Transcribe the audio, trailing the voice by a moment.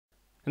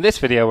In this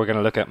video we're going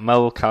to look at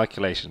mole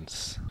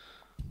calculations.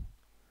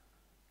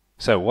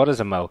 So what is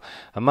a mole?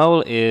 A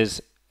mole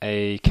is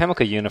a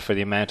chemical unit for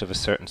the amount of a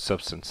certain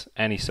substance,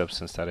 any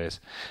substance that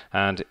is,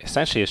 and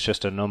essentially it's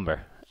just a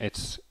number.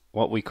 It's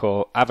what we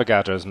call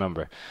Avogadro's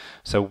number.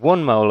 So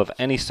 1 mole of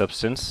any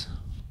substance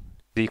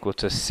is equal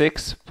to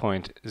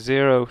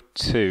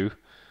 6.02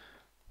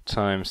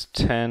 times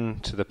 10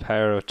 to the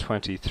power of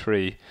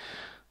 23.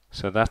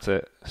 So that's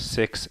a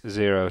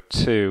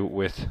 602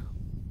 with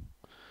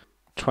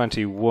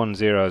 21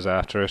 zeros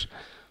after it,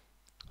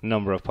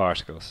 number of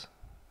particles.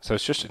 So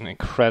it's just an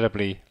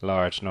incredibly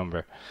large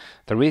number.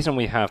 The reason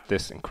we have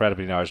this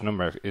incredibly large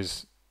number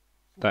is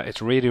that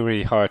it's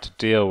really hard to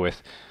deal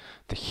with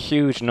the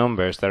huge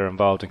numbers that are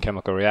involved in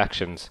chemical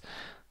reactions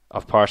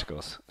of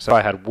particles. So if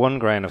I had 1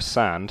 grain of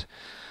sand,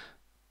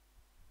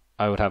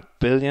 I would have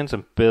billions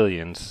and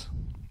billions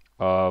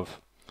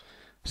of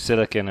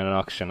silicon and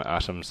oxygen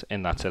atoms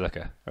in that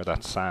silica, or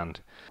that sand.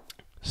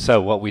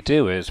 So what we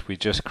do is we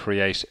just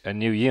create a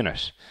new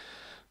unit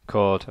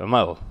called a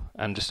mole,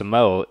 and just a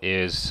mole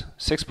is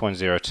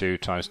 6.02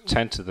 times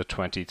 10 to the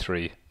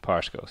 23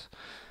 particles,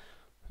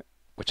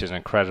 which is an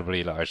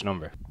incredibly large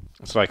number.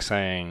 It's like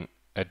saying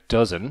a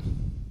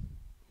dozen,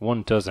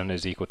 1 dozen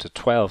is equal to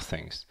 12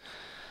 things.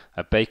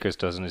 A baker's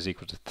dozen is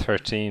equal to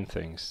 13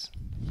 things.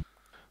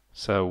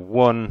 So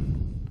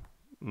 1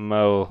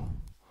 mole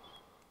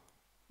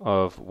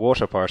of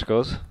water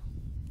particles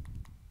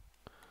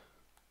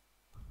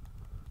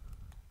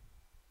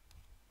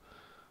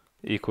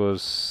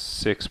equals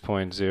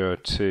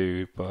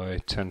 6.02 by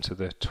 10 to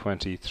the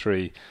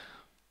 23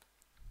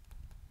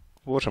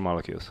 water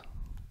molecules.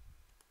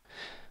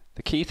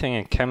 The key thing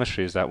in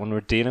chemistry is that when we're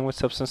dealing with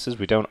substances,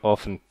 we don't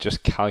often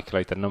just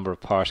calculate the number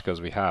of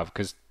particles we have,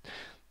 because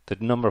the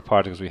number of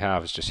particles we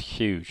have is just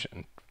huge,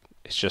 and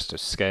it's just a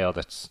scale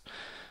that's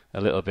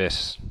a little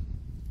bit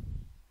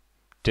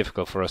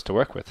difficult for us to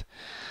work with.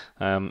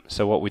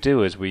 So what we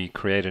do is we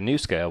create a new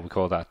scale. We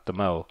call that the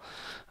mole.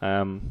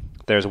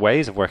 There's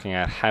ways of working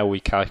out how we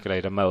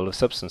calculate a mole of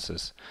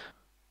substances.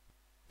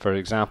 For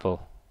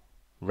example,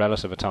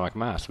 relative atomic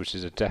mass, which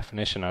is a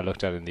definition I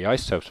looked at in the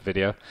isotopes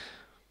video,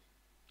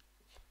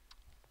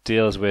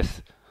 deals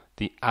with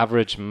the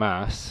average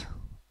mass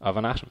of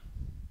an atom,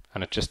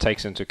 and it just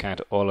takes into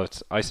account all of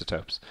its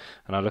isotopes,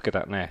 and I'll look at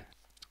that now.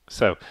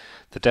 So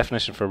the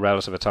definition for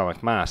relative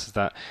atomic mass is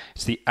that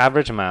it's the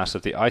average mass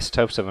of the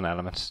isotopes of an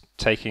element,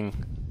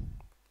 taking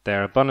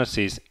their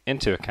abundances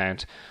into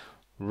account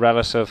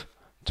relative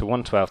to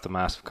 1/12 the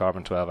mass of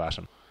carbon-12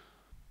 atom.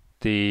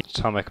 The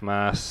atomic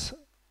mass,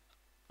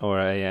 or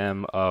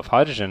AM, of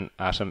hydrogen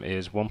atom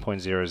is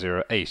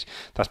 1.008.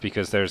 That's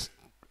because there's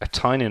a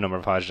tiny number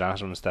of hydrogen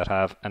atoms that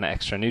have an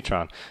extra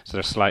neutron, so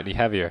they're slightly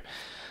heavier.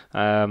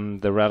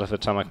 The relative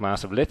atomic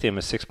mass of lithium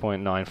is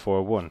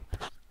 6.941.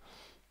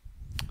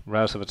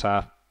 Relative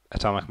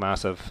atomic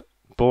mass of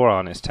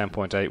boron is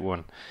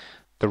 10.81.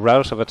 The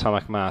relative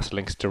atomic mass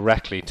links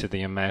directly to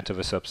the amount of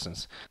a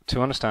substance.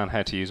 To understand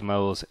how to use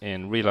moles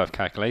in real-life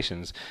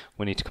calculations,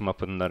 we need to come up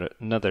with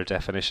another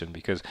definition,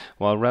 because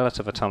while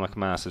relative atomic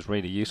mass is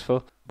really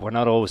useful, we're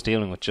not always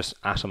dealing with just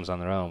atoms on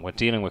their own. We're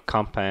dealing with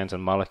compounds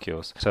and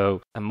molecules.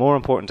 So a more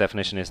important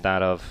definition is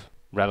that of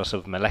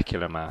relative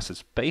molecular mass.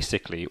 It's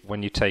basically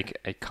when you take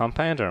a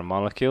compound or a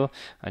molecule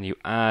and you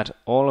add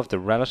all of the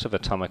relative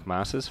atomic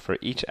masses for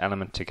each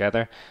element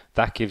together,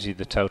 that gives you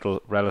the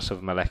total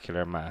relative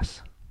molecular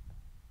mass.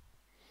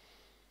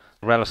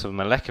 Relative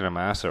molecular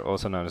mass, or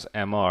also known as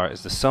MR,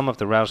 is the sum of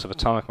the relative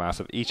atomic mass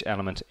of each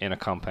element in a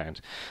compound.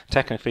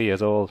 Technically,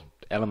 as all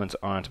elements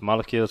aren't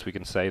molecules, we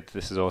can say that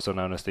this is also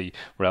known as the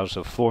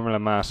relative formula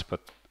mass, but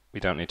we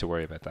don't need to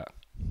worry about that.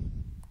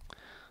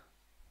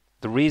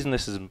 The reason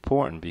this is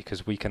important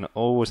because we can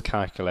always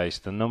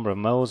calculate the number of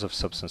moles of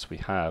substance we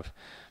have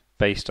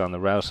based on the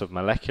relative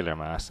molecular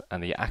mass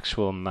and the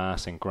actual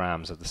mass in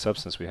grams of the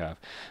substance we have,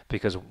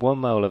 because 1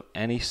 mole of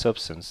any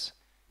substance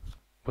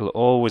will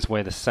always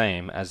weigh the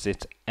same as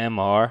its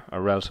MR,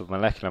 or relative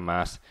molecular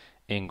mass,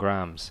 in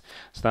grams.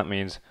 So that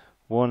means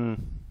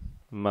 1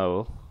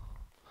 mole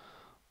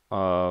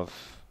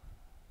of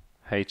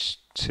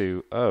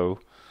H2O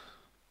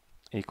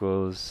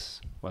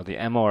equals, well, the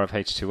MR of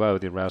H2O,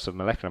 the relative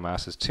molecular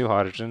mass, is 2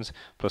 hydrogens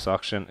plus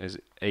oxygen is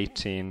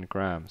 18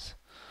 grams.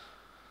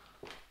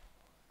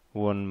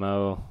 1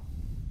 mole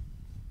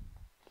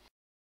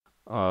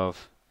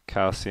of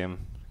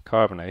calcium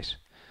carbonate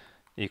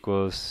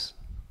equals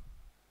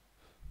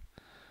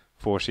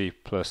 40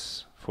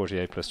 plus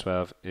 48 plus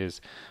 12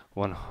 is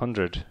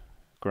 100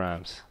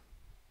 grams.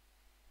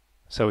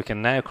 So we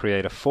can now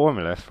create a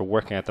formula for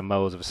working out the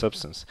moles of a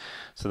substance.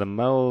 So the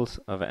moles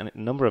of any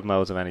number of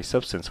moles of any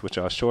substance, which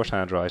I'll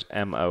shorthand write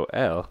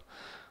MOL,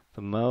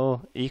 the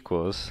mole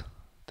equals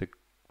the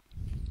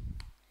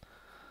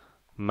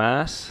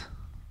mass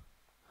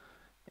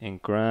in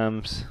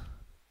grams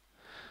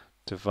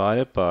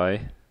divided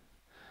by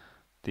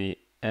the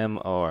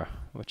MR,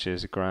 which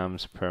is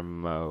grams per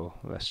mole,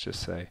 let's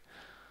just say.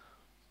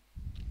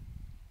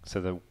 So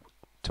the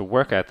to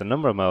work out the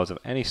number of moles of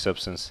any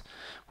substance,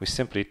 we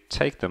simply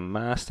take the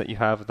mass that you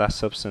have of that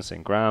substance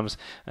in grams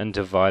and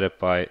divide it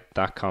by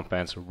that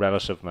compound's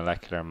relative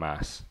molecular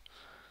mass.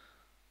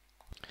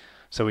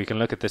 So we can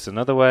look at this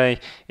another way.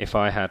 If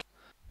I had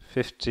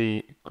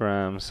 50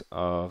 grams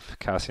of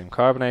calcium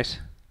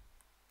carbonate,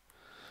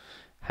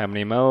 how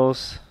many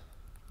moles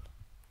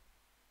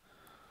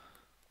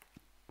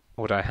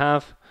would I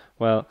have?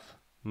 Well,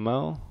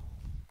 mole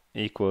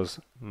equals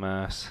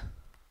mass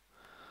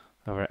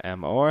over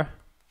mR.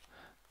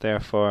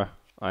 Therefore,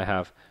 I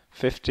have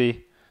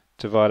 50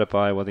 divided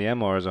by, well, the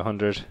mR is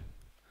 100,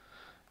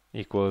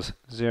 equals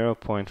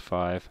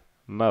 0.5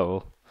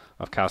 mole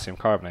of calcium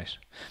carbonate.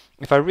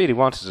 If I really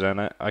wanted to,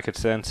 then I could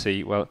then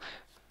see, well,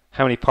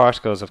 how many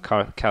particles of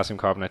calcium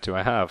carbonate do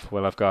I have?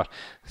 Well, I've got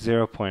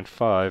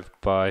 0.5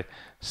 by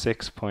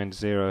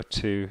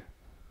 6.02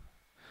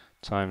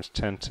 times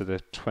 10 to the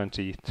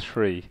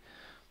 23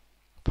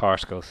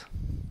 particles,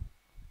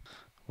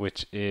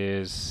 which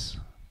is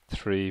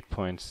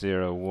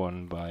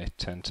 3.01 by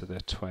 10 to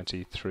the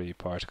 23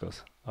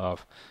 particles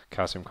of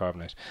calcium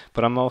carbonate.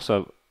 But I'm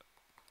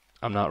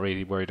not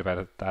really worried about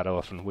it that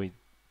often. We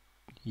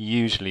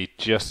usually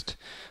just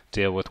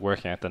deal with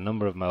working out the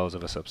number of moles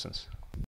of a substance.